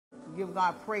give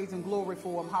God praise and glory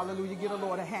for them. Hallelujah. Give the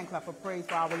Lord a hand clap of praise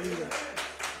for our leaders.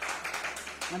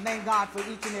 And thank God for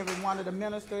each and every one of the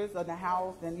ministers of the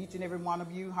house and each and every one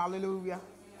of you. Hallelujah.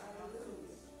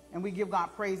 And we give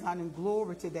God praise, honor, and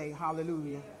glory today.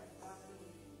 Hallelujah.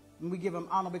 And we give him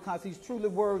honor because he's truly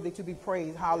worthy to be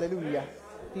praised. Hallelujah.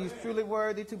 He's truly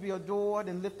worthy to be adored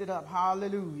and lifted up.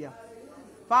 Hallelujah.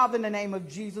 Father, in the name of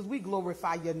Jesus, we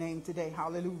glorify your name today.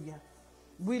 Hallelujah.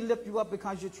 We lift you up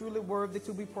because you're truly worthy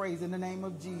to be praised in the name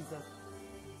of Jesus.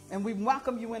 And we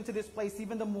welcome you into this place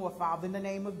even the more, Father, in the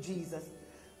name of Jesus.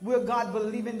 We're, God,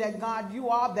 believing that, God, you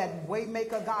are that way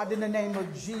maker, God, in the name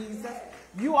of Jesus.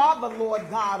 You are the Lord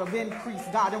God of increase,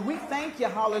 God. And we thank you,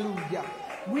 hallelujah.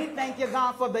 We thank you,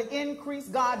 God, for the increase,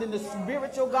 God, in the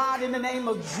spiritual, God, in the name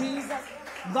of Jesus.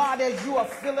 God, as you are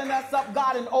filling us up,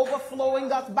 God, and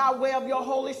overflowing us by way of your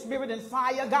Holy Spirit and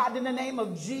fire, God, in the name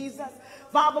of Jesus.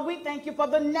 Father, we thank you for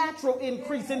the natural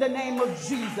increase in the name of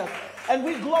Jesus. And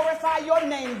we glorify your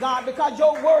name, God, because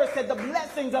your word said the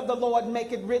blessings of the Lord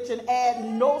make it rich and add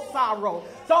no sorrow.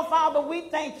 So, Father, we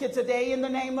thank you today in the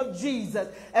name of Jesus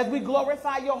as we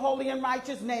glorify your holy and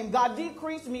righteous name. God,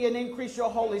 decrease me and increase your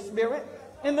Holy Spirit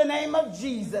in the name of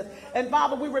Jesus. And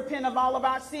Father, we repent of all of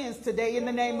our sins today in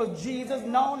the name of Jesus,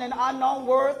 known and unknown,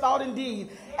 word, thought, and deed.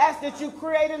 Ask that you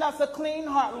create in us a clean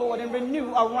heart, Lord, and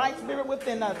renew a right spirit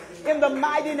within us in the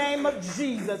mighty name of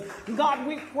Jesus. God,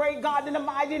 we pray, God, in the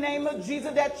mighty name of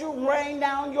Jesus, that you rain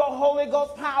down your Holy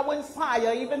Ghost power and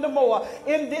fire even the more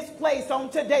in this place on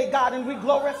today, God, and we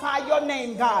glorify your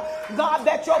name, God. God,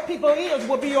 that your people's ears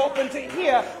will be open to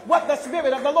hear what the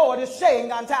Spirit of the Lord is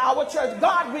saying unto our church.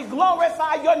 God, we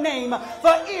glorify your name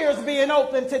for ears being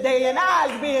open today and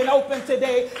eyes being open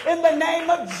today in the name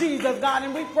of Jesus, God,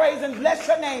 and we praise and bless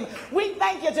your name. We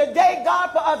thank you today,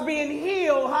 God, for us being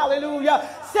healed, hallelujah,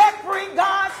 set free,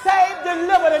 God, saved,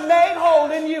 delivered, and made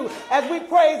whole in you as we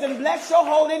praise and bless your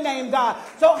holy name, God.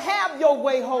 So have your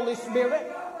way, Holy Spirit.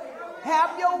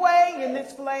 Have your way in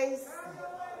this place.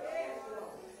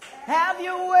 Have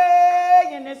your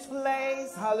way in this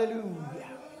place, hallelujah.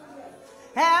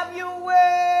 Have your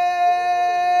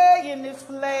way in this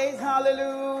place,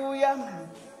 hallelujah.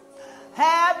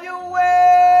 Have your way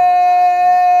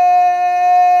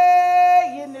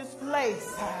in this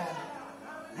place.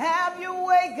 Have your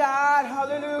way, God,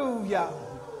 hallelujah.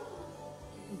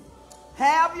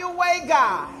 Have your way,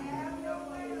 God.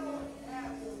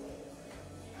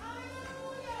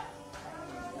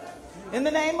 In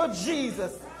the name of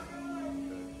Jesus.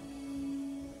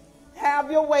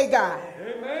 Have your way, God.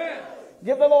 Amen.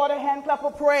 Give the Lord a hand clap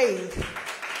of praise.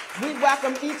 We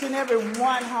welcome each and every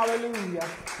one, hallelujah,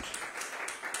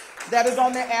 that is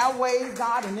on the airways,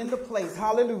 God, and in the place,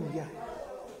 hallelujah.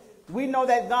 We know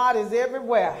that God is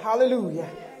everywhere, hallelujah,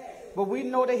 but we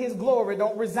know that his glory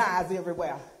don't reside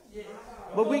everywhere.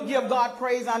 But we give God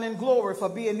praise, honor, and glory for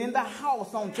being in the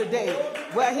house on today,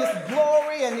 where his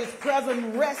glory and his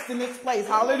presence rest in this place,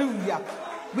 hallelujah.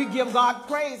 We give God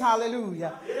praise,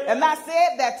 hallelujah. And I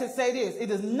said that to say this. It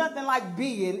is nothing like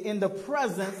being in the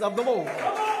presence of the Lord.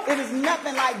 It is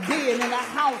nothing like being in the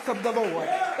house of the Lord.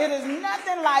 It is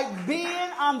nothing like being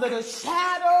under the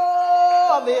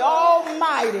shadow of the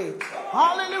Almighty.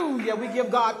 Hallelujah. We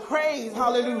give God praise,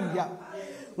 hallelujah.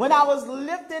 When I was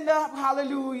lifting up,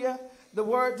 hallelujah, the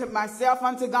word to myself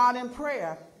unto God in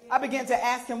prayer, I began to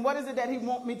ask him, what is it that he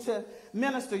wants me to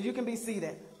minister? You can be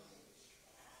seated.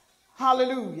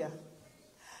 Hallelujah.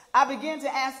 I began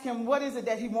to ask him, what is it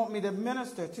that he wants me to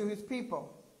minister to his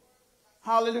people?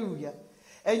 Hallelujah.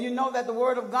 And you know that the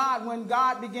word of God, when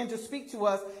God began to speak to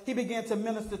us, he began to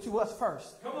minister to us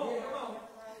first. Come on, come on.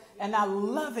 And I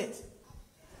love it.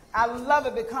 I love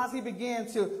it because he began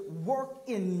to work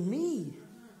in me.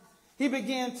 He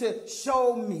began to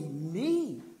show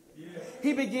me.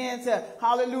 He began to,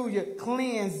 hallelujah,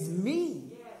 cleanse me.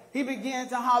 He began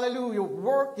to, hallelujah,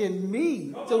 work in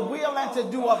me to will and to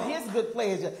do of his good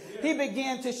pleasure. He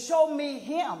began to show me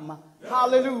him.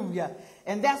 Hallelujah.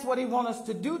 And that's what he wants us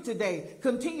to do today.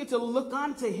 Continue to look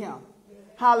unto him.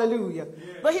 Hallelujah.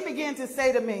 But he began to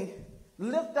say to me,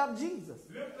 lift up Jesus.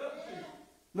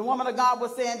 The woman of God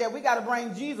was saying that we got to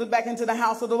bring Jesus back into the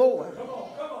house of the Lord. Come on.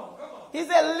 He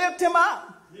said, lift him up.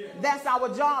 That's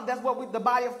our job. That's what the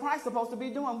body of Christ is supposed to be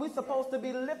doing. We're supposed to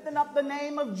be lifting up the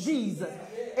name of Jesus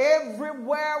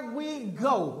everywhere we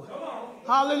go.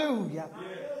 Hallelujah.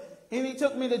 And he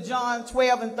took me to John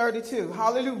 12 and 32.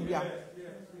 Hallelujah.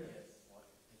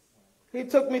 He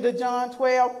took me to John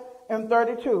 12 and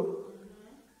 32.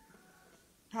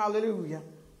 Hallelujah.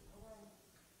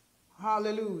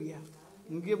 Hallelujah.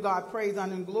 And give God praise,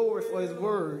 honor, and glory for his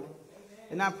word.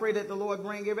 And I pray that the Lord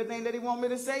bring everything that he wants me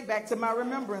to say back to my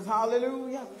remembrance.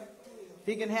 Hallelujah.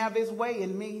 He can have his way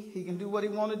in me. He can do what he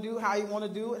want to do, how he want to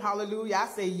do it. Hallelujah. I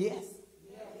say yes.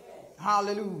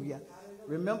 Hallelujah.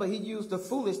 Remember, he used the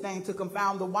foolish thing to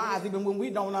confound the wise. Even when we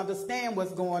don't understand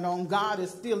what's going on, God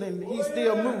is still he's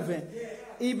still moving.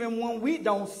 Even when we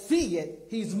don't see it,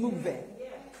 he's moving.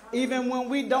 Even when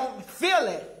we don't feel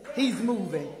it, he's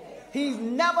moving. He's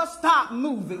never stopped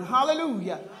moving.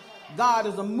 Hallelujah. God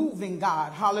is a moving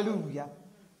God. Hallelujah.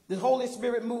 The Holy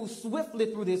Spirit moves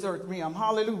swiftly through this earth realm.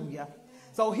 Hallelujah.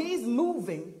 So he's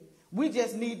moving. We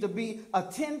just need to be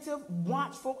attentive,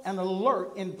 watchful, and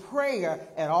alert in prayer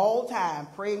at all times,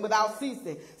 praying without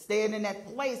ceasing, staying in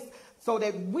that place so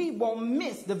that we won't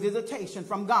miss the visitation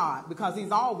from God, because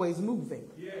he's always moving.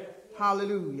 Yeah.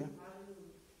 Hallelujah.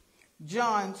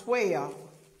 John 12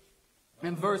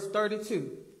 and verse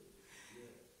 32.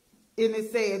 And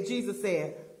it said, Jesus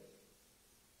said,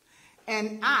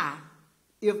 and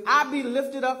if I be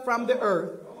lifted up from the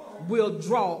earth, will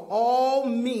draw all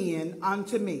men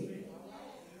unto me.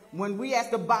 When we as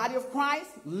the body of Christ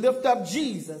lift up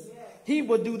Jesus, he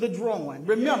will do the drawing.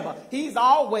 Remember, he's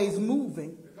always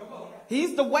moving.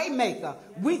 He's the way maker.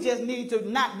 We just need to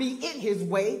not be in his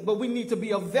way, but we need to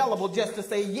be available just to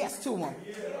say yes to him.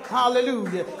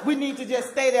 Hallelujah. We need to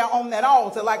just stay there on that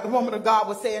altar like the woman of God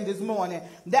was saying this morning.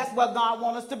 That's what God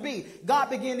wants us to be. God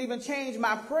began to even change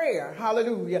my prayer.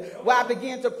 Hallelujah. Where I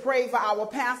began to pray for our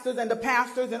pastors and the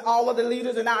pastors and all of the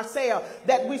leaders in our cell,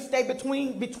 that we stay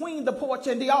between the porch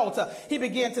and the altar. He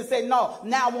began to say, no,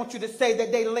 now I want you to say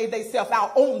that they lay themselves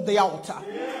out on the altar.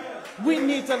 We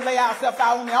need to lay ourselves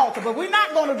out on the altar, but we're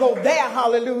not going to go there,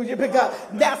 hallelujah, because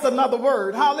that's another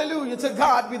word. Hallelujah. To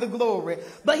God be the glory.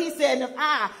 But he said, if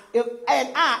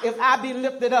I be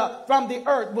lifted up from the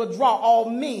earth, will draw all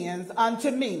men unto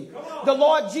me. The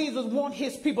Lord Jesus wants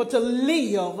his people to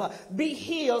live, be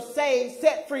healed, saved,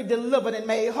 set free, delivered, and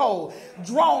made whole.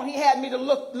 Drawn, he had me to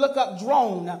look up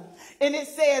drawn. And it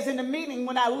says in the meaning,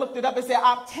 when I looked it up, it said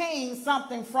obtain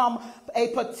something from a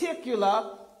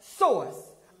particular source.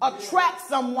 Attract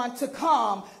someone to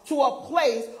come to a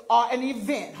place or an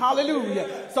event.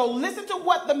 Hallelujah. So listen to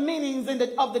what the meanings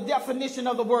of the definition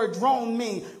of the word drawn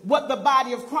mean. What the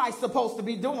body of Christ is supposed to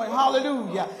be doing.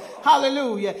 Hallelujah.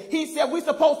 Hallelujah. He said we're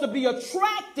supposed to be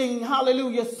attracting,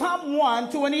 hallelujah,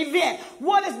 someone to an event.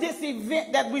 What is this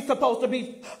event that we're supposed to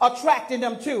be attracting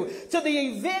them to? To the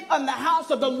event in the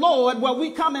house of the Lord, where we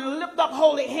come and lift up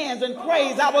holy hands and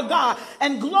praise our God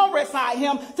and glorify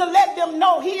him, to let them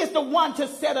know he is the one to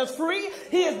set us free.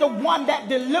 He is the one that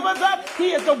delivers us.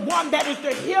 He is the one that is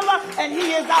the healer, and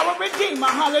he is our redeemer.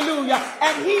 Hallelujah.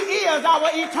 And he is our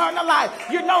eternal life.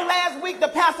 You know, last week the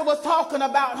pastor was talking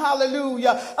about,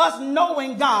 hallelujah, us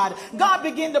knowing God. God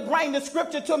began to bring the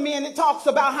scripture to me, and it talks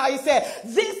about how he said,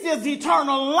 this is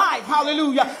eternal life.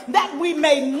 Hallelujah. That we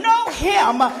may know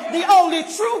him, the only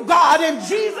true God, and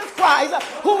Jesus Christ,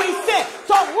 who he sent.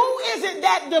 So who is it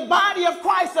that the body of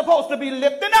Christ is supposed to be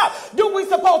lifting up? Do we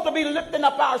supposed to be lifting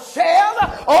up ourselves?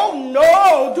 Oh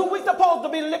no. Do we supposed to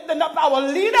be lifting up our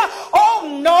leader?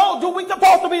 Oh no. Do we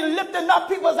supposed to be lifting up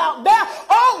people out there?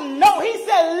 Oh no. He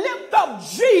said lift up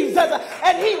Jesus,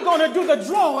 and he's going to do the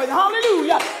drawing.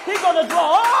 Hallelujah. He's going to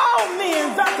draw all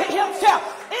men unto himself.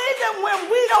 Even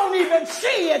when we don't even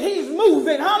see it, he's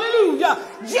moving. Hallelujah.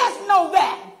 Just know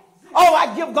that. Oh,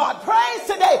 I give God praise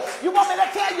today. You want me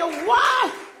to tell you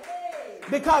why?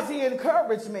 Because he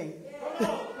encouraged me.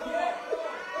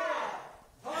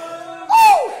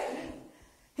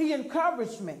 He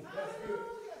encouraged me.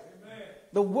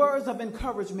 The words of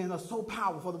encouragement are so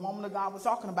powerful. The woman of God was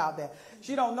talking about that.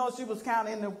 She don't know, she was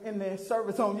kind of in the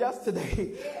service on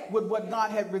yesterday with what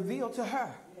God had revealed to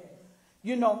her.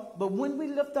 You know, but when we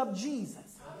lift up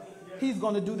Jesus, he's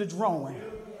going to do the drawing.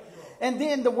 And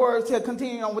then the words here,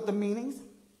 continuing on with the meanings.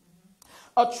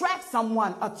 Attract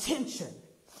someone attention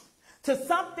to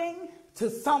something, to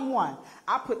someone.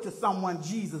 I put to someone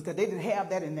Jesus because they didn't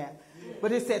have that in there.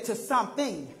 But it said to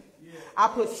something. I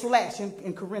put slash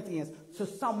in Corinthians. To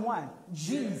someone,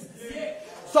 Jesus.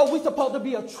 So we're supposed to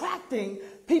be attracting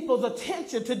people's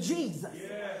attention to Jesus.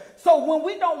 So when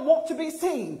we don't want to be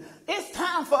seen, it's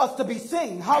time for us to be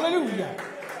seen. Hallelujah.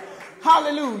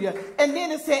 Hallelujah. And then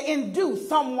it said, induce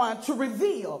someone to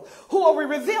reveal. Who are we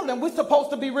revealing? We're supposed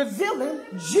to be revealing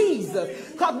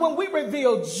Jesus. Because when we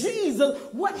reveal Jesus,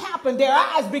 what happened? Their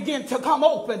eyes begin to come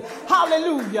open.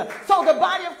 Hallelujah. So the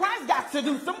body of Christ got to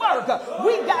do some work.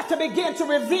 We got to begin to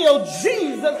reveal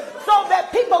Jesus so that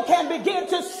people can begin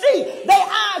to see. Their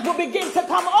eyes will begin to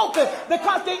come open,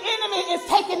 because the enemy is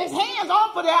taking his hands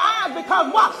off of their eyes.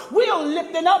 Because what? We're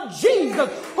lifting up Jesus.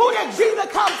 Who did Jesus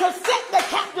come to set the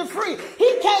captive free? free.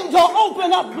 He came to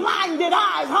open up blinded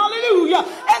eyes. Hallelujah.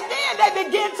 And then they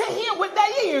began to hear with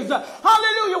their ears.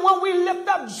 Hallelujah. When we lift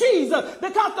up Jesus,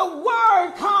 because the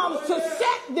word comes to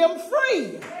set them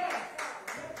free.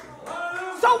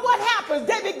 So what happens?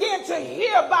 They begin to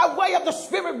hear by way of the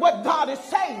Spirit what God is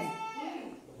saying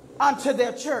unto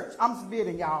their church. I'm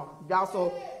spitting, y'all.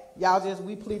 Y'all just,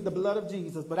 we plead the blood of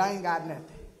Jesus, but I ain't got nothing.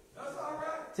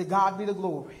 To God be the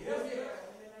glory.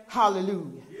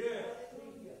 Hallelujah.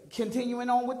 Continuing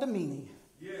on with the meaning.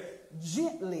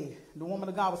 Gently, the woman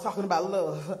of God was talking about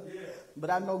love. But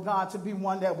I know God to be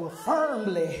one that will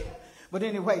firmly. But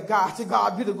anyway, God, to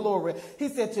God be the glory. He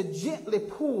said to gently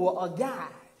pull a guide.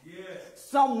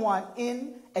 Someone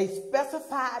in a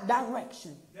specified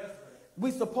direction.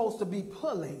 We're supposed to be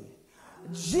pulling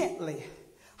gently,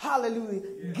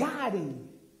 hallelujah, guiding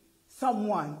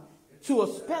someone to a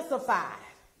specified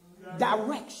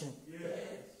direction,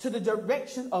 to the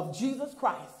direction of Jesus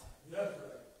Christ.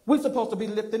 We're supposed to be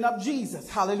lifting up Jesus,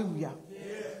 hallelujah,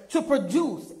 to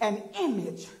produce an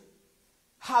image,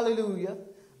 hallelujah,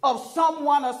 of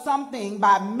someone or something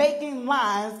by making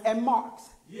lines and marks.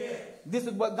 This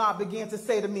is what God began to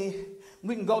say to me.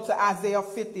 We can go to Isaiah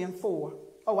 50:4.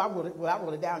 Oh, I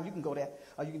wrote it down. You can go there,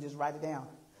 or you can just write it down.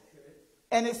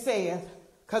 And it says,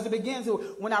 because it begins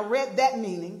with, when I read that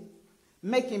meaning,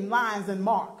 making lines and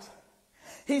marks,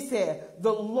 he said,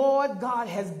 the Lord God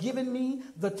has given me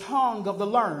the tongue of the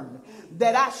learned,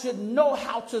 that I should know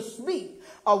how to speak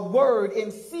a word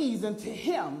in season to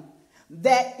him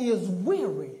that is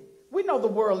weary. We know the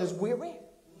world is weary.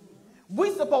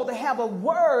 We're supposed to have a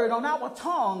word on our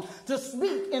tongue to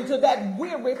speak into that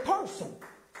weary person,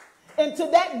 into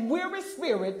that weary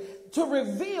spirit, to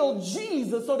reveal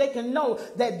Jesus so they can know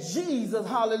that Jesus,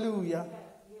 hallelujah,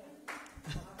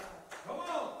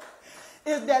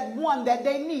 is that one that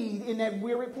they need in that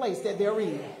weary place that they're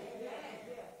in.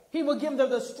 He will give them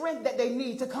the strength that they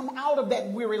need to come out of that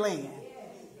weary land.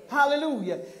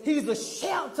 Hallelujah. He's a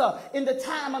shelter in the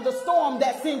time of the storm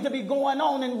that seems to be going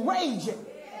on and raging.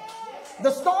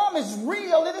 The storm is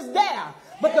real, it is there.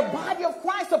 But the body of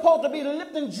Christ is supposed to be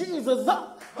lifting Jesus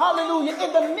up. Hallelujah.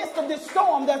 In the midst of this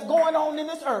storm that's going on in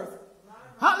this earth.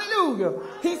 Hallelujah.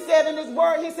 He said in his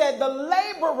word, he said, the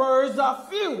laborers are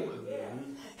few.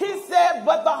 He said,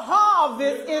 but the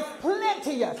harvest is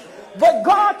plenteous. But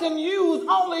God can use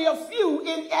only a few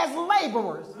as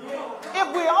laborers.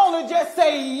 If we only just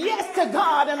say yes to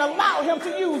God and allow him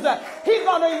to use us, he's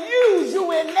going to use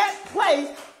you in that place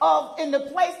in the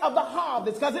place of the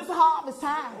harvest, because it's harvest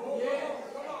time.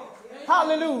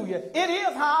 Hallelujah. It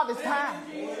is harvest time.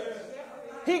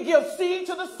 He gives seed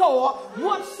to the sower.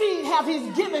 What seed have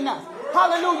he given us?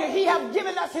 Hallelujah. He has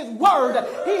given us his word.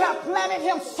 He has planted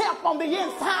himself on the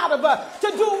inside of us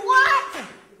to do what?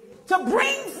 To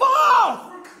bring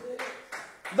forth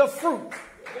the fruit.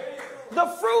 The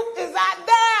fruit is out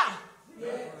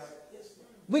there.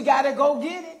 We got to go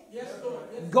get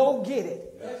it. Go get it.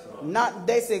 Not,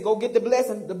 they say, go get the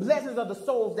blessing. The blessings of the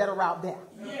souls that are out there.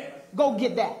 Go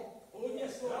get that.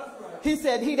 He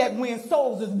said, he that wins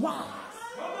souls is wise.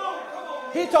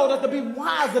 He told us to be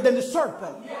wiser than the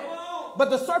serpent. But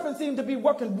the serpent seemed to be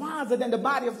working wiser than the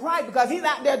body of Christ because he's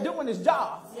out there doing his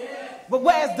job. But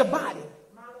where's the body?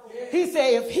 He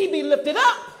said, if he be lifted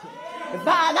up, if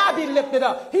I be lifted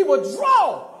up, he will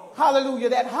draw, hallelujah,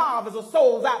 that harvest of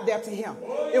souls out there to him.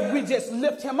 If we just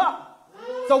lift him up.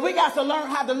 So we got to learn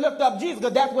how to lift up Jesus,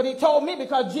 because that's what he told me,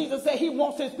 because Jesus said he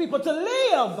wants his people to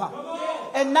live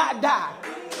and not die.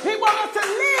 He wants us to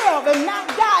live and not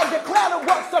die and declare the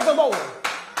works of the Lord.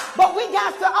 But we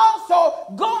got to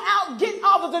also go out, get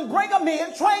others and bring them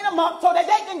in, train them up so that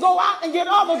they can go out and get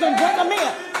others and bring them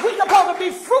in. We're supposed to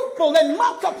be fruitful and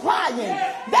multiplying.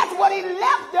 That's what he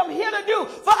left them here to do,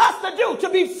 for us to do, to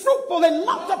be fruitful and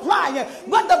multiplying.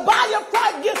 But the body of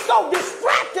Christ gets so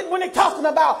distracted when they're talking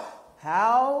about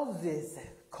houses,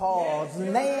 cars,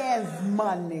 lands,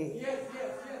 money.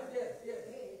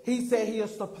 He said he'll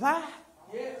supply.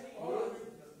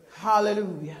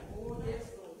 Hallelujah.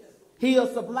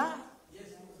 He'll supply.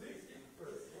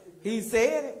 He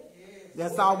said it.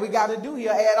 That's all we got to do.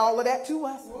 He'll add all of that to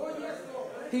us.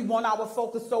 He wants our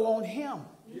focus so on him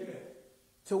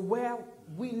to where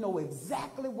we know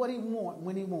exactly what he wants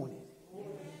when he wants it.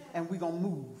 And we're going to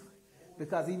move.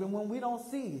 Because even when we don't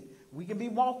see it, we can be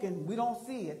walking, we don't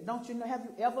see it. Don't you know, have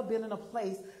you ever been in a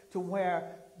place to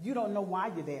where you don't know why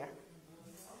you're there?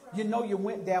 You know you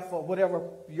went there for whatever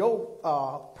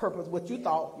your purpose, what you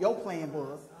thought your plan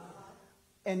was.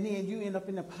 And then you end up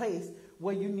in a place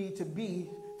where you need to be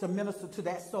to minister to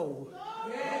that soul.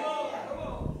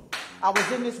 I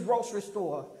was in this grocery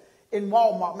store in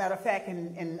Walmart, matter of fact,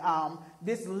 and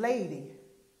this lady,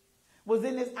 was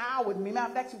in this aisle with me. Matter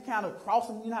of fact, she kind of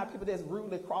crossing, you know how people that's rude,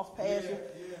 they cross past you.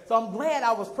 So I'm glad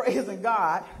I was praising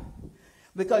God,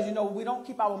 because, you know, we don't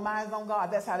keep our minds on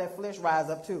God. That's how that flesh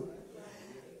rises up too.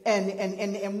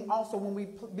 And also when we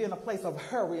be in a place of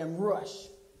hurry and rush,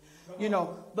 you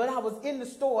know. But I was in the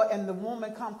store and the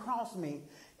woman come across me,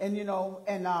 and, you know,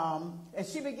 and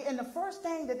she began, and the first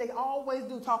thing that they always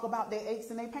do, talk about their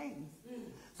aches and their pains.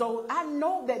 So I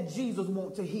know that Jesus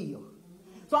wants to heal.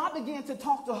 So I began to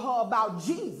talk to her about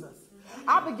Jesus.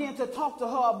 I began to talk to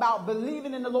her about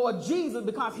believing in the Lord Jesus,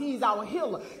 because he's our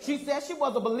healer. She said she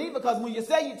was a believer, because when you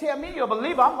say you tell me you're a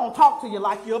believer, I'm going to talk to you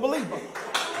like you're a believer.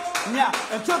 Now,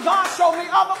 until God showed me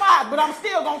otherwise, but I'm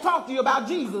still going to talk to you about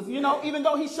Jesus, you know, even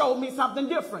though he showed me something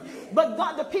different. But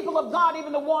God, the people of God,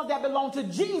 even the ones that belong to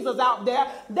Jesus out there,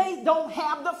 they don't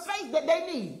have the faith that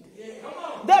they need.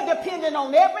 They're dependent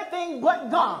on everything but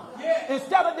God.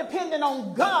 Instead of depending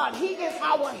on God, he is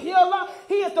our healer.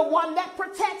 He is the one that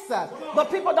protects us. But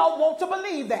people don't want to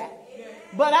believe that.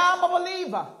 But I'm a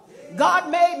believer.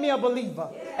 God made me a believer.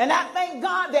 And I thank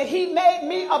God that he made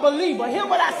me a believer. Hear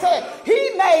what I said.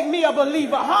 He made me a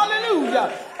believer.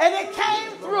 Hallelujah. And it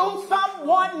came through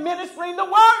someone ministering the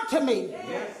word to me.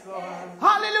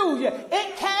 Hallelujah.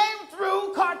 It came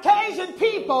through Caucasian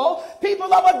people,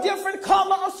 people of a different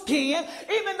color of skin,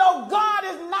 even though God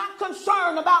is not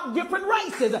concerned about different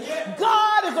races.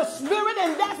 God is a spirit,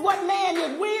 and that's what man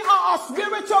is. We are a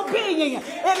spiritual being.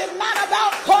 It is not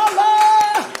about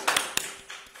color.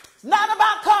 It's not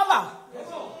about color.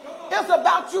 It's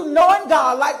about you knowing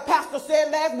God, like Pastor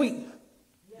said last week.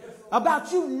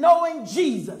 About you knowing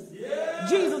Jesus.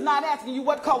 Jesus not asking you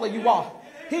what color you are.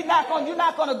 You're not going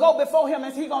to go before him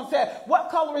and he's going to say,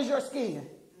 what color is your skin?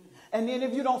 And then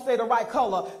if you don't say the right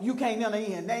color, you can't enter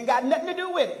in. They ain't got nothing to do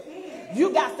with it.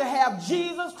 You got to have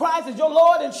Jesus Christ as your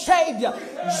Lord and Savior.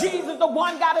 Jesus, the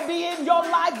one, got to be in your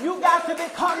life. You got to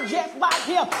become just like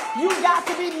him. You got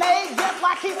to be made just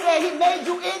like he said. He made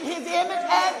you in his image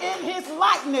and in his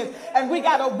likeness. And we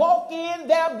got to walk in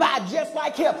thereby just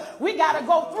like him. We got to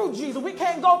go through Jesus. We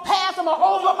can't go past him or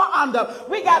over him or under.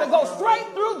 We got to go straight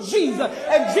through Jesus.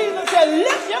 And Jesus said,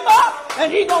 lift him up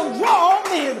and he's going to draw on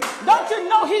men. Don't you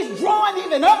know he's drawing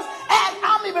even us? And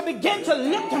I'm even begin to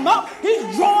lift him up. He's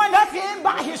drawing us in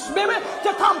by his spirit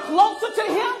to come closer to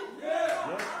him.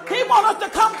 He wants us to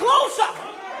come closer.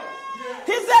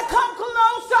 He said, come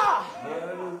closer.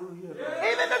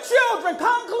 Even the children,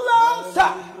 come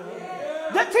closer.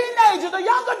 The teenagers, the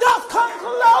young adults, come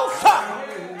closer.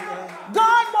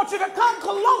 God wants you to come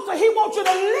closer. He wants you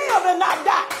to live and not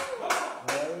die.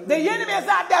 The enemy is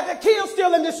out there to kill,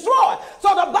 steal, and destroy. So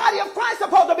the body of Christ is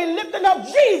supposed to be lifting up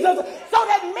Jesus so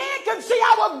that men can see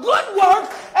our good works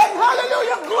and,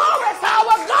 hallelujah, glorify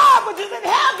our God which is in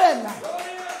heaven.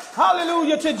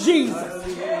 Hallelujah to Jesus.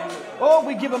 Oh,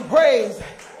 we give him praise.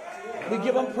 We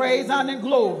give him praise, honor, and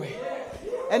glory.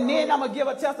 And then I'm going to give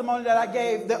a testimony that I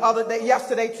gave the other day,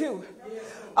 yesterday too,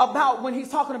 about when he's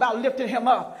talking about lifting him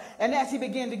up. And as he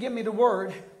began to give me the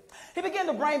word, he began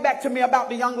to bring back to me about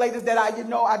the young ladies that I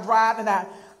drive and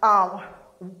I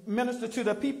minister to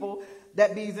the people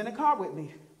that be's in the car with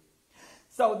me.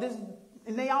 So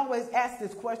and they always ask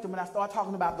this question when I start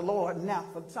talking about the Lord. Now,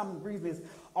 for some reason, it's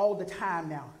all the time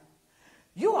now.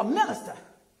 You a minister.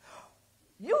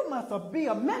 You must be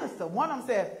a minister. One of them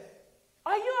said,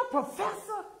 are you a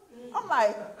professor? I'm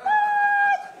like,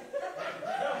 what?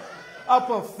 A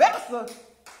professor?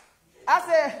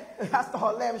 I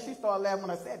started laughing. She started laughing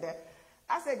when I said that.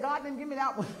 I said, God didn't give me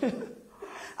that one.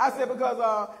 I said,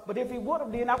 because, but if he would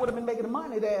have, then I would have been making the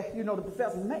money that, the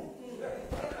professors make.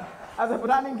 I said, but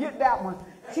I didn't get that one.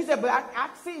 She said, but I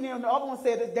seen him. The other one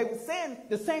said that they were saying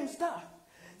the same stuff.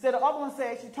 So the other one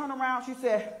said, she turned around, she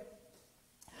said,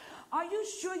 are you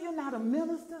sure you're not a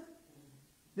minister?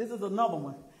 This is another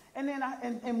one. And then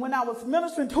and when I was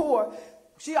ministering to her,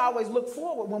 she always looked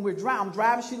forward when we're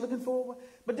driving, she's looking forward.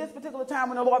 But this particular time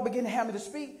when the Lord began to have me to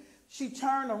speak, she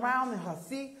turned around in her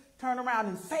seat, turned around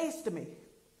and faced me.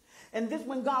 And this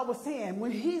when God was saying,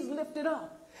 when he's lifted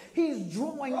up, he's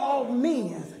drawing all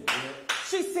men.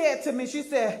 She said to me, she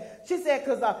said,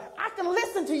 because I can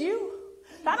listen to you.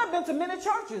 I've been to many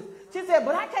churches. She said,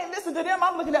 but I can't listen to them.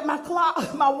 I'm looking at my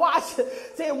clock, my watch,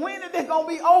 saying, when is it going to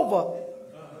be over?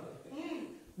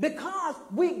 Because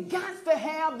we got to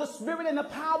have the spirit and the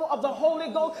power of the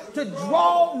Holy Ghost to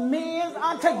draw men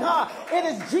unto God. It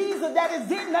is Jesus that is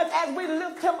in us as we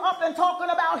lift him up and talking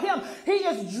about him. He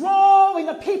is drawing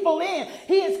the people in.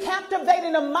 He is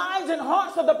captivating the minds and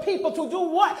hearts of the people to do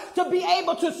what? To be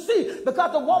able to see.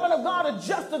 Because the woman of God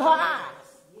adjusted her eyes.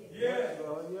 Yeah.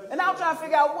 And I'm trying to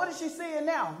figure out what is she seeing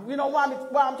now?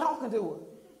 Why I'm talking to her.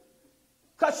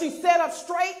 Because she sat up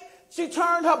straight, She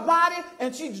turned her body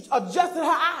and she adjusted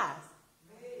her eyes.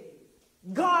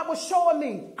 God was showing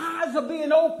me eyes are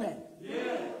being opened.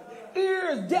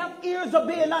 Ears, deaf ears are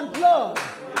being unplugged.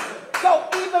 So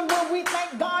even when we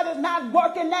think God is not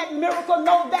working that miracle,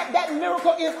 know that that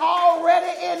miracle is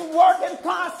already in working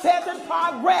process and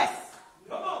progress.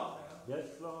 Come on. Yes,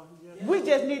 Lord. Yes. We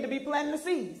just need to be planting the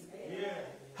seeds. Yeah.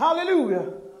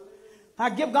 Hallelujah.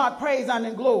 I give God praise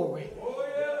and glory. Oh,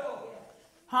 yeah.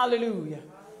 Hallelujah.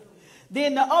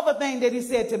 Then the other thing that he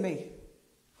said to me.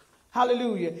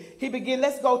 Hallelujah. He began,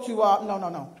 let's go to,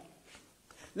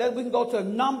 we can go to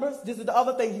Numbers. This is the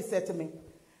other thing he said to me.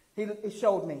 He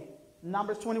showed me.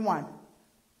 Numbers 21.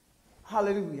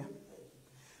 Hallelujah.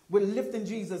 We're lifting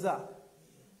Jesus up.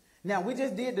 Now, we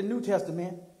just did the New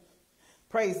Testament.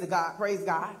 Praise to God. Praise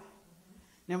God.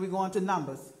 Now we're going to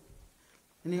Numbers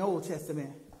in the Old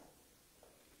Testament.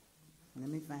 Let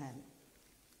me find it.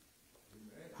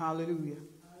 Hallelujah.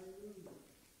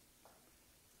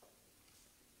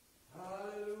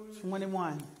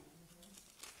 21.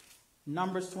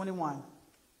 Numbers 21.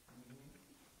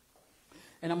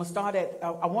 And I'm going to start at,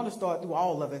 I want to start through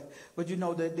all of it. But you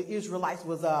know, the Israelites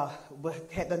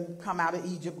had them come out of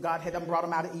Egypt. God had them brought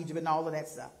them out of Egypt and all of that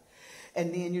stuff.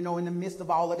 And then, you know, in the midst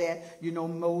of all of that, you know,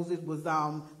 Moses was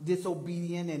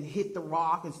disobedient and hit the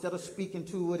rock instead of speaking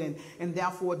to it. And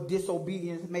therefore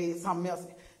disobedience made something else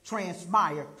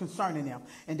transpire concerning them.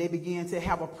 And they began to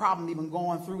have a problem even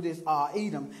going through this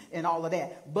Edom and all of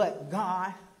that. But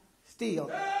God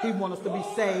still, he wants us to be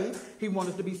saved. He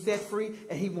wants us to be set free.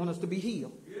 And he wants us to be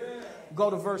healed. Yeah. Go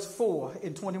to verse 4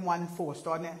 in 21 and 4.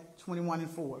 Starting at 21 and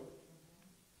 4.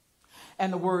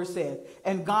 And the word said,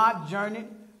 and God journeyed,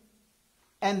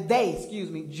 and they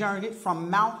journeyed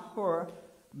from Mount Hor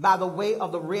by the way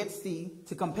of the Red Sea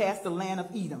to compass the land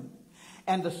of Edom.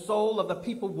 And the soul of the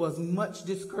people was much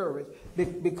discouraged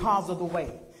because of the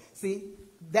way. See,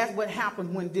 that's what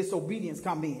happened when disobedience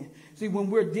come in. See, when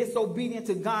we're disobedient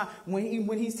to God,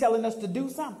 when he's telling us to do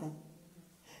something,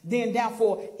 then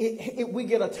therefore we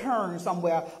get a turn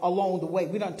somewhere along the way.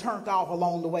 We done turned off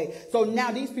along the way. So now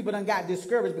these people done got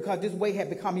discouraged because this way had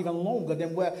become even longer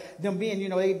than where them being, you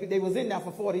know, they was in there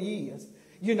for 40 years.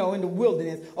 You know, in the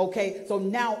wilderness. Okay, so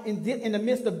now in the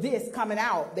midst of this coming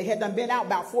out, they had done been out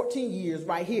about 14 years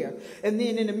right here. And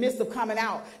then in the midst of coming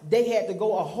out, they had to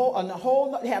go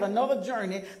had another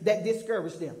journey that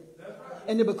discouraged them.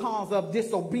 And it because of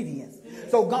disobedience.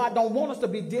 So God don't want us to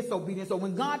be disobedient. So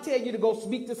when God tells you to go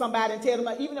speak to somebody and tell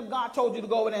them, even if God told you to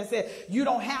go over there and said, you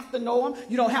don't have to know them,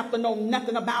 you don't have to know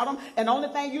nothing about them. And the only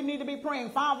thing you need to be praying,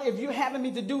 Father, if you're having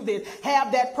me to do this,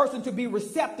 have that person to be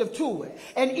receptive to it.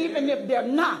 And even if they're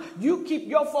not, you keep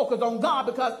your focus on God,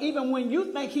 because even when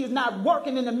you think he's not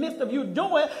working in the midst of you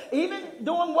doing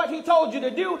what he told you to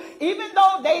do, even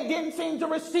though they didn't seem to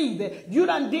receive it, you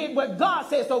done did what God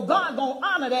said. So God gonna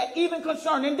honor that even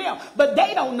concerning them. But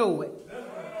they don't know it.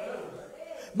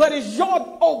 But it's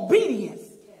your obedience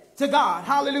to God.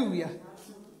 Hallelujah.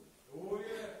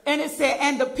 And it said,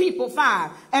 and the people,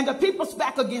 5, and the people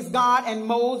spake against God and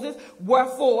Moses,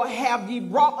 wherefore have ye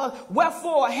brought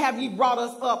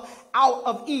us up out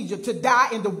of Egypt to die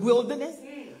in the wilderness?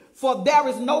 For there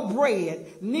is no bread,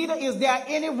 neither is there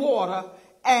any water,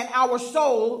 and our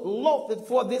soul loatheth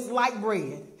for this like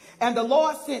bread. And the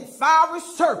Lord sent fiery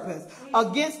serpents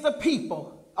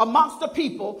amongst the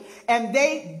people, and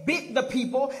they bit the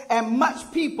people, and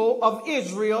much people of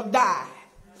Israel died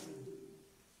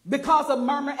because of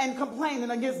murmur and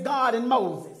complaining against God and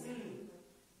Moses.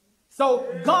 So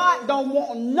God don't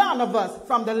want none of us,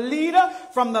 from the leader,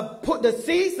 from the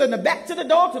seats and the back to the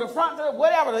door to the front to the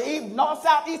whatever, the north,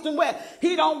 south, east, and west.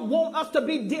 He don't want us to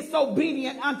be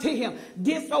disobedient unto him.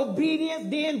 Disobedience,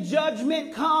 then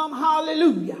judgment come.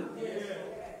 Hallelujah.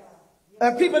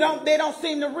 People don't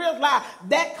seem to realize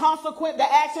that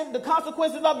the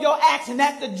consequences of your action,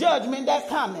 that's the judgment that's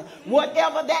coming,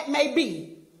 whatever that may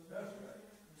be.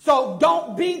 So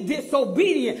don't be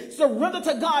disobedient. Surrender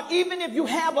to God. Even if you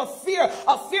have a fear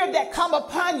that come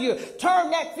upon you,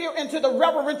 turn that fear into the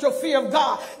reverential fear of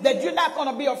God, that you're not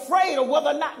going to be afraid of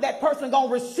whether or not that person going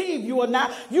to receive you or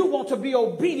not. You want to be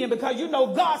obedient, because you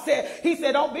know God said, he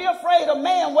said, don't be afraid of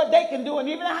man, what they can do and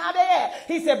even how they act.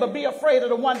 He said, but be afraid of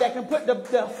the one that can put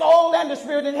the soul and the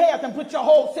spirit in health and put your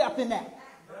whole self in that.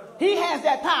 He has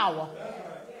that power.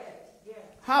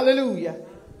 Hallelujah.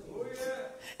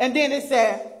 And then it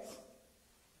said,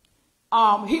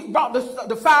 he brought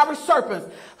the fiery serpents,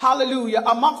 hallelujah,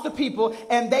 amongst the people,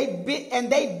 and they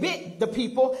bit the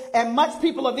people, and much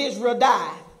people of Israel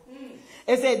died.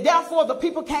 It said, therefore the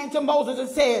people came to Moses and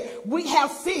said, we have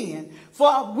sinned,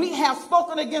 for we have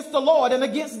spoken against the Lord and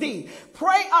against thee.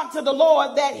 Pray unto the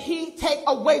Lord that he take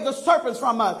away the serpents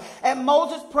from us. And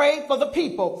Moses prayed for the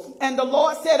people. And the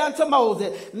Lord said unto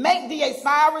Moses, make thee a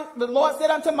fiery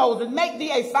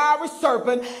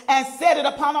serpent and set it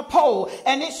upon a pole.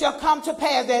 And it shall come to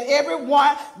pass that every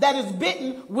one that is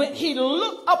bitten, when he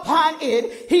look upon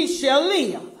it, he shall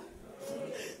live.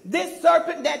 This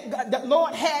serpent that the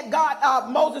Lord had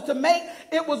Moses to make,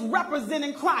 it was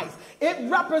representing Christ. It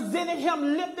represented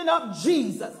him lifting up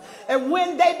Jesus. And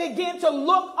when they began to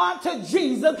look unto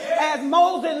Jesus, as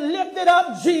Moses lifted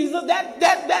up Jesus,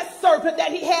 that serpent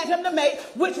that he had him to make,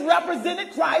 which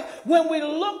represented Christ, when we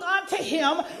look unto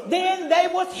him, then they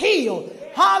was healed.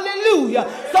 Hallelujah.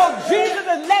 So Jesus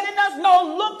is letting us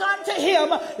know, look unto him,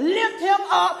 lift him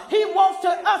up. He wants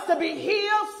us to be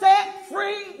healed, set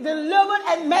free, delivered,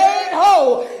 and made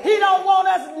whole. He don't want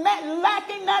us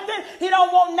lacking nothing. He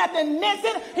don't want nothing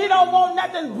missing. He don't want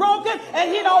nothing broken. And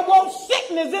he don't want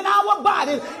sickness in our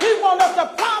bodies. He wants us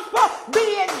to prosper,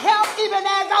 be in health, even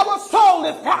as our soul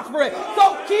is prospering.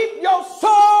 So keep your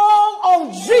soul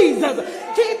on Jesus.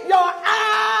 Keep your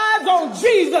eyes on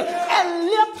Jesus and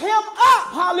lift him up.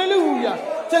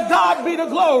 Hallelujah. To God be the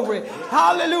glory.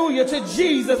 Hallelujah. To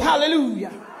Jesus.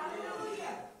 Hallelujah.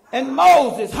 And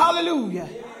Moses. Hallelujah.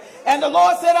 And the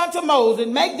Lord said unto Moses,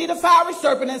 make thee the fiery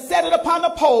serpent and set it upon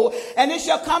the pole, and it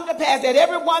shall come to pass that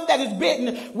every one that is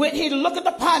bitten, when he looketh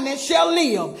upon it, shall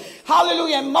live.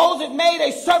 Hallelujah. And Moses made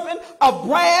a serpent of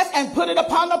brass and put it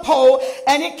upon the pole,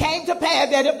 and it came to pass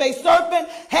that if a serpent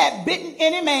had bitten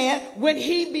any man, when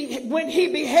he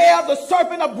beheld the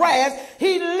serpent of brass,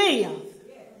 he lived.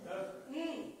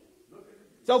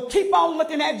 So keep on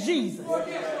looking at Jesus.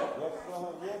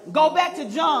 Go back to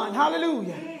John.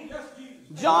 Hallelujah.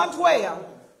 John 12.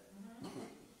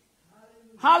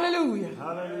 Hallelujah.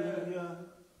 Hallelujah.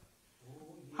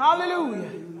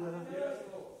 Hallelujah.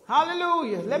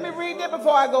 Hallelujah. Let me read that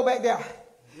before I go back there.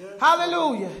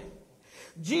 Hallelujah.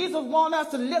 Jesus wants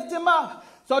us to lift him up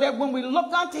so that when we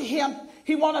look unto him,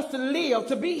 he wants us to live,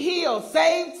 to be healed,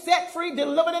 saved, set free,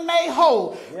 delivered, and made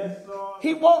whole. Yes, Lord.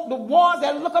 He wants the ones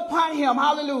that look upon him,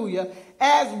 hallelujah,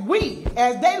 as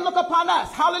they look upon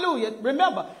us, hallelujah.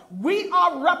 Remember, we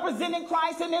are representing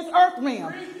Christ in this earth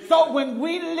realm. So when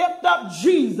we lift up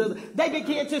Jesus, they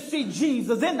begin to see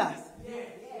Jesus in us.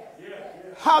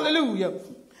 Hallelujah.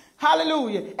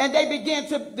 Hallelujah. And they begin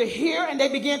to hear and they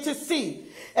begin to see.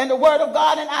 And the word of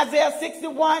God in Isaiah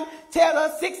 61 tells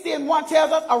us, 60:1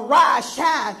 tells us, arise,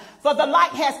 shine, for the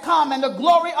light has come and the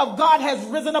glory of God has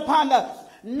risen upon us.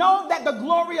 Know that the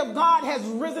glory of God has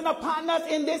risen upon us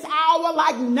in this hour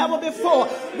like never before,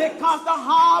 because the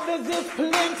harvest is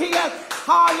plenteous.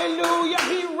 Hallelujah.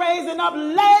 He raising up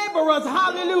laborers.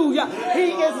 Hallelujah.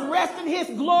 He is resting his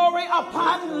glory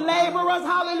upon laborers.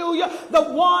 Hallelujah. The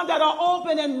ones that are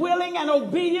open and willing and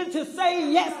obedient to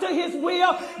say yes to his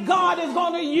will. God is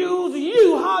going to use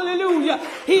you. Hallelujah.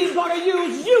 He's going to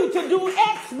use you to do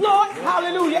exploits.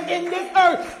 Hallelujah. In this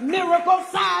earth, miracles,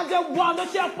 signs, and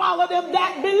wonders shall follow them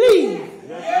that believe.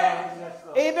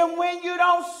 Even when you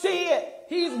don't see it,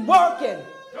 he's working.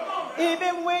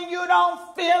 Even when you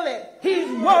don't feel it,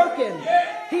 he's working.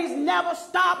 He's never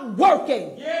stopped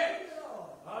working.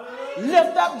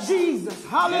 Lift up Jesus.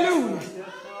 Hallelujah.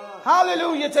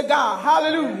 Hallelujah to God.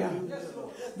 Hallelujah.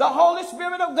 The Holy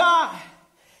Spirit of God,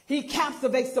 he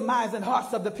captivates the minds and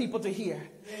hearts of the people to hear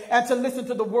and to listen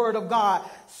to the word of God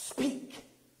speak.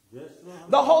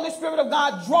 The Holy Spirit of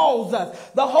God draws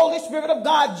us. The Holy Spirit of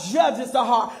God judges the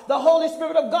heart. The Holy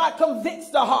Spirit of God convicts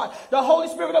the heart. The Holy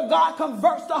Spirit of God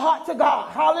converts the heart to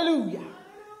God. Hallelujah.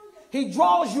 He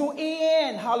draws you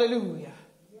in. Hallelujah.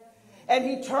 And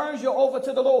he turns you over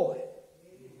to the Lord.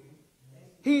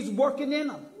 He's working in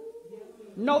them.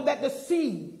 Know that the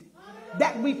seed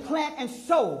that we plant and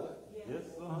sow,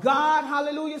 God,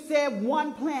 hallelujah, said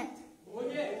one plant,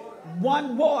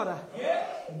 one water.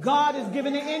 God is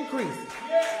giving the increase.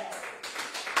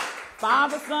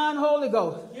 Father, Son, Holy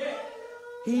Ghost.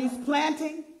 He's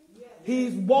planting.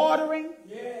 He's watering.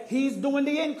 He's doing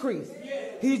the increase.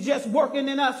 He's just working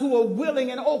in us who are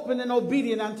willing and open and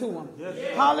obedient unto him.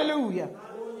 Hallelujah.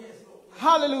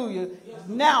 Hallelujah.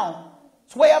 Now,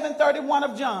 12:31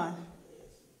 of John.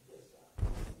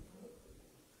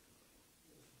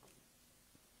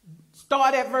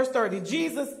 Start at verse 30.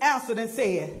 Jesus answered and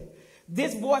said,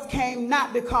 this voice came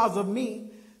not because of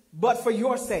me, but for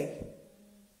your sake.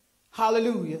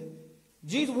 Hallelujah.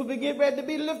 Jesus will be getting ready to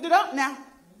be lifted up now.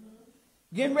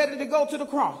 Getting ready to go to the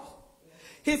cross.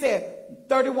 He said,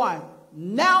 31,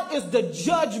 now is the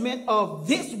judgment of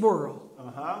this world.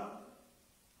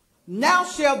 Now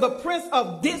shall the prince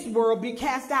of this world be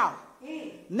cast out.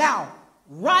 Now,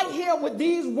 right here with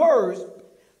these words,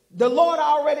 the Lord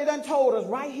already done told us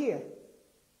right here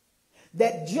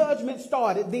that judgment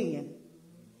started then.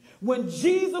 When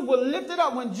Jesus was lifted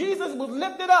up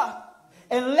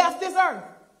and left this earth,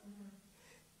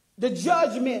 the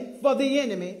judgment for the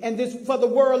enemy and for the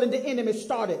world and the enemy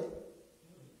started.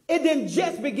 It didn't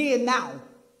just begin now.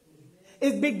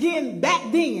 It began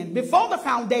back then, before the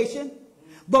foundation.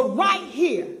 But right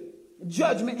here,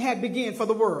 judgment had begun for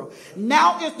the world.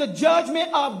 Now is the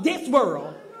judgment of this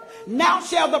world. Now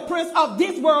shall the prince of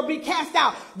this world be cast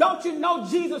out. Don't you know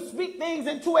Jesus speak things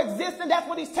into existence? That's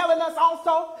what he's telling us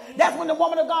also. That's when the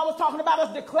woman of God was talking about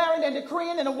us declaring and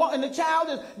decreeing, and the child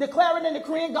is declaring and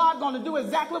decreeing. God's going to do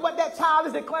exactly what that child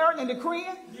is declaring and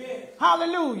decreeing. Yeah.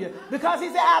 Hallelujah. Because he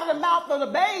said out of the mouth of the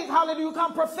babe, hallelujah,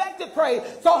 come perfected praise.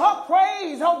 So her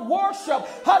praise, her worship,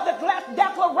 her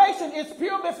declaration is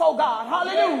pure before God.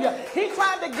 Hallelujah. Yeah. He's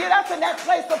trying to get us in that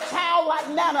place of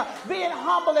childlike manner, being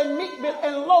humble and meek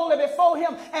and lowly before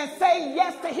him, and say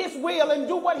yes to his will and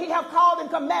do what he have called and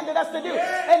commanded us to do.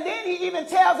 Yeah. And then he even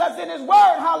tells us in his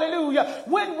word, hallelujah,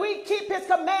 when we keep his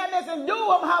commandments and do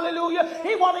them, hallelujah,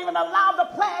 he won't even allow the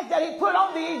plague that he put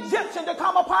on the Egyptian to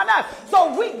come upon us.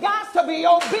 So we got to be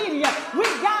obedient. We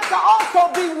got to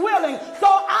also be willing. So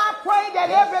I pray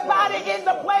that everybody in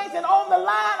the place and on the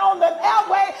line, on the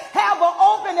airway, have an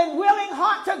open and willing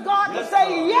heart to God to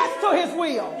say yes to his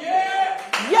will.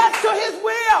 Yes to his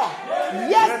will.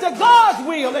 Yes to God's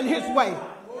will and his way.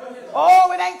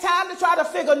 Oh, it ain't time to try to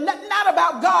figure nothing out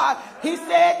about God. He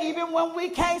said even when we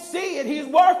can't see it, he's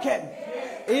working.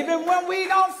 Even when we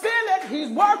don't feel it, he's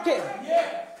working.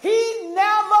 He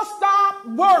never stopped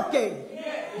working.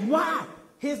 Why?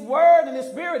 His word and his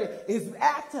spirit is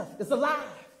active. It's alive.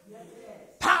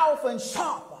 Powerful and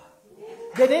sharper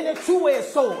than any two-edged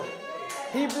sword.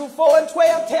 Hebrews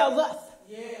 4:12 tells us.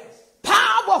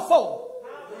 Powerful.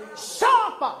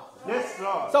 Sharper. Yes,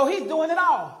 Lord. So he's doing it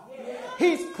all.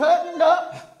 He's cutting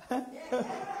up.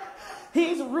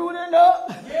 He's rooting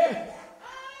up.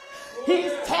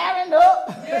 He's tearing up.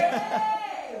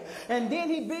 And then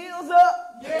he builds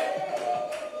up.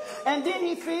 And then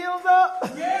he fills up.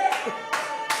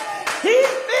 He's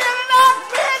filling up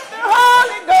with the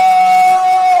Holy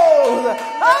Ghost.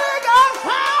 Holy Ghost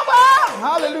power.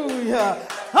 Hallelujah.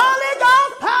 Holy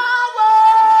Ghost power.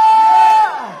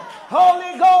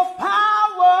 Holy Ghost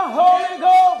power. Holy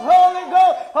Ghost. Holy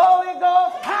Ghost. Holy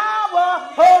Ghost power.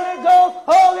 Holy Ghost.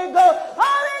 Holy Ghost.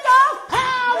 Holy Ghost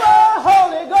power.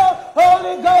 Holy Ghost.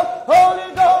 Holy Ghost. Holy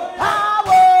Ghost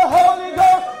power. Holy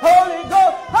Ghost. Holy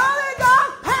Ghost. Holy Ghost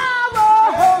power.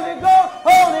 Holy Ghost.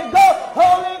 Holy Ghost.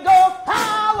 Holy Ghost power.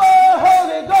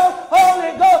 Holy Ghost.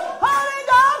 Holy Ghost. Holy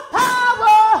Ghost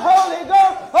power. Holy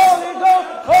Ghost. Holy Ghost.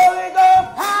 Holy Ghost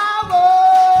power.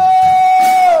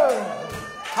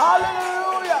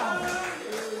 Hallelujah.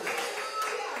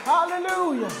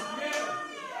 Hallelujah.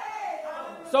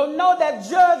 So know that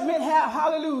judgment have,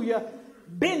 hallelujah,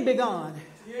 been begun.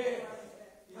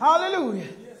 Hallelujah.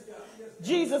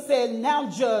 Jesus said, now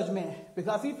judgment,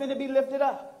 because he's finna be lifted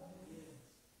up.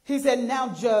 He said, now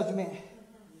judgment,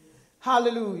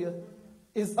 hallelujah,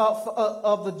 is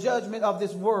of the judgment of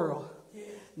this world.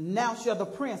 Now shall the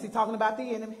prince, he's talking about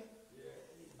the enemy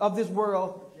of this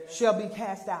world, shall be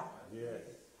cast out.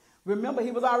 Remember,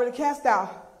 he was already cast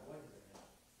out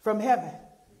from heaven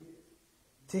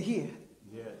to here.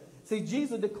 See,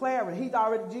 Jesus declaring,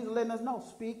 Jesus letting us know,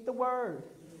 speak the word.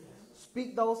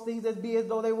 Speak those things that be as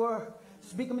though they were.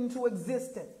 Speak them into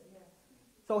existence.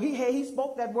 So he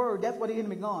spoke that word. That's what the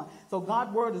enemy gone. So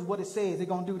God's word is what it says. It's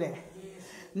going to do that.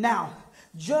 Now,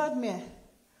 judgment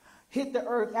hit the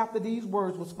earth after these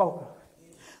words were spoken.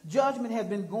 Judgment has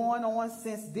been going on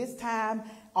since this time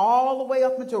all the way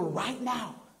up until right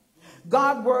now.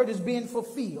 God's word is being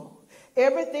fulfilled.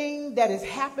 Everything that is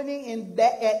happening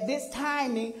at this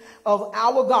timing of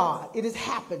our God, it is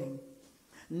happening.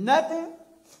 Nothing,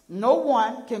 no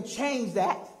one can change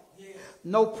that.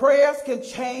 No prayers can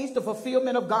change the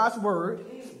fulfillment of God's word.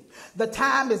 The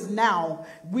time is now.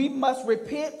 We must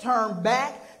repent, turn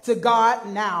back to God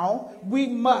now. We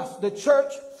must. The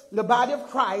church, the body of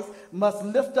Christ, must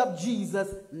lift up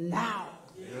Jesus now,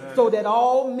 so that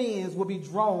all men will be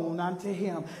drawn unto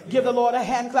him. Give the Lord a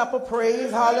hand clap of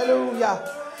praise. Hallelujah.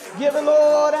 Give the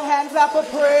Lord a hand clap of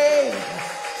praise.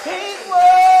 He's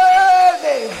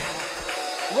worthy.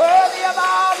 Worthy of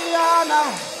all the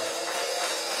honor.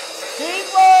 He's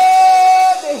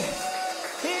worthy.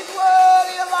 He's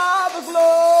worthy of all the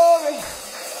glory.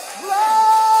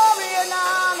 Glory and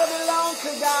honor belongs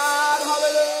to God.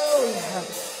 Hallelujah.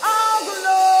 All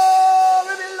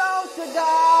glory belongs to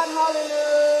God.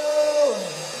 Hallelujah.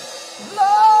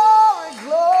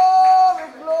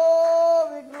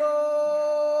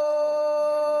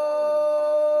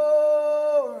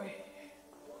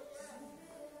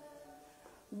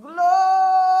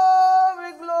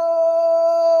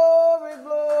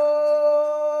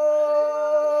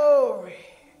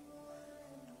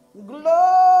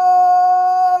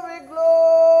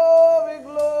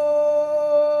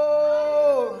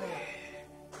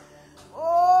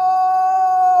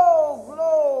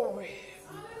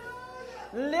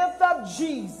 lift up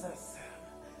Jesus.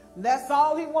 That's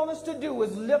all he wants us to do,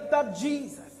 is lift up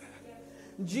Jesus.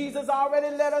 Jesus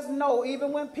already let us know,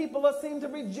 even when people seem to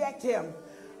reject him.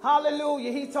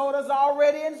 Hallelujah. He told us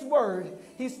already in his word.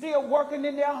 He's still working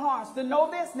in their hearts to know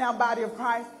this now, body of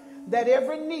Christ, that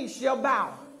every knee shall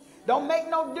bow. Don't make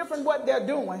no difference what they're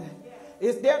doing.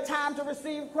 It's their time to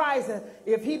receive Christ.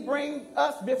 If he brings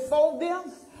us before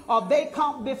them, or they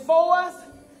come before us,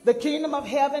 the kingdom of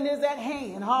heaven is at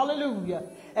hand. Hallelujah.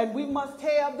 And we must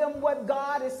tell them what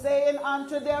God is saying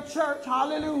unto their church.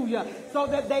 Hallelujah. So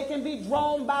that they can be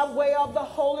drawn by way of the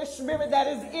Holy Spirit that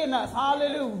is in us.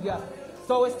 Hallelujah.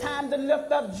 So it's time to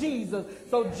lift up Jesus.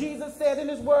 So Jesus said in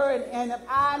his word, and if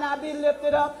I and I be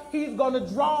lifted up, he's going to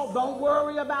draw. Don't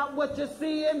worry about what you're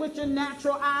seeing with your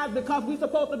natural eyes, because we're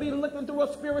supposed to be looking through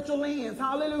a spiritual lens.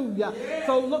 Hallelujah. Yeah.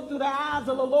 So look through the eyes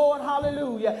of the Lord.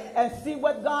 Hallelujah. And see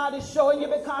what God is showing you,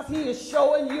 because he is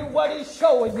showing you what he's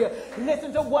showing you.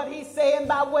 Listen to what he's saying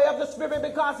by way of the Spirit,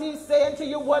 because he's saying to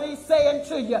you what he's saying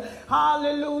to you.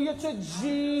 Hallelujah to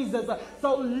Jesus.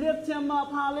 So lift him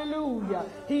up. Hallelujah.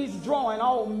 He's drawing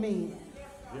all men.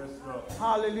 Yes, Lord.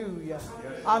 Hallelujah.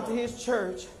 Yes, unto his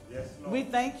church. Yes, we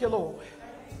thank you, Lord.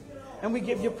 And we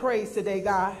give you praise today,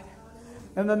 God,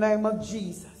 in the name of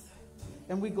Jesus.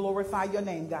 And we glorify your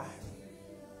name, God.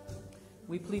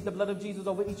 We plead the blood of Jesus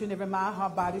over each and every mind,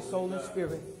 heart, body, soul, and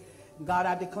spirit. God,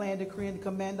 I declare and decree and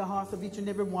command the hearts of each and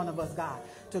every one of us, God,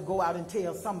 to go out and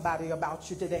tell somebody about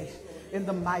you today. In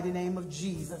the mighty name of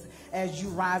Jesus. As you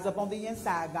rise up on the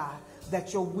inside, God,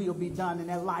 that your will be done in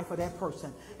that life of that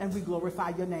person. And we glorify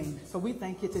your name. So we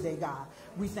thank you today, God.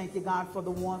 We thank you, God, for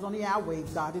the ones on the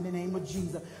airwaves, God, in the name of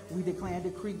Jesus. We declare and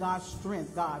decree God's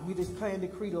strength, God. We declare and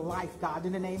decree life, God,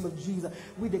 in the name of Jesus.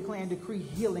 We declare and decree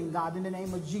healing, God, in the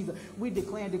name of Jesus. We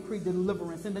declare and decree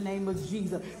deliverance in the name of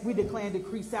Jesus. We declare and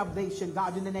decree salvation,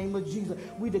 God, in the name of Jesus.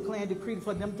 We declare and decree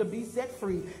for them to be set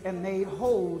free and made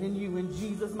whole in you. In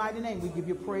Jesus' mighty name, we give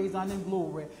you praise, honor, and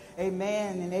glory.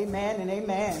 Amen and amen and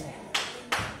amen.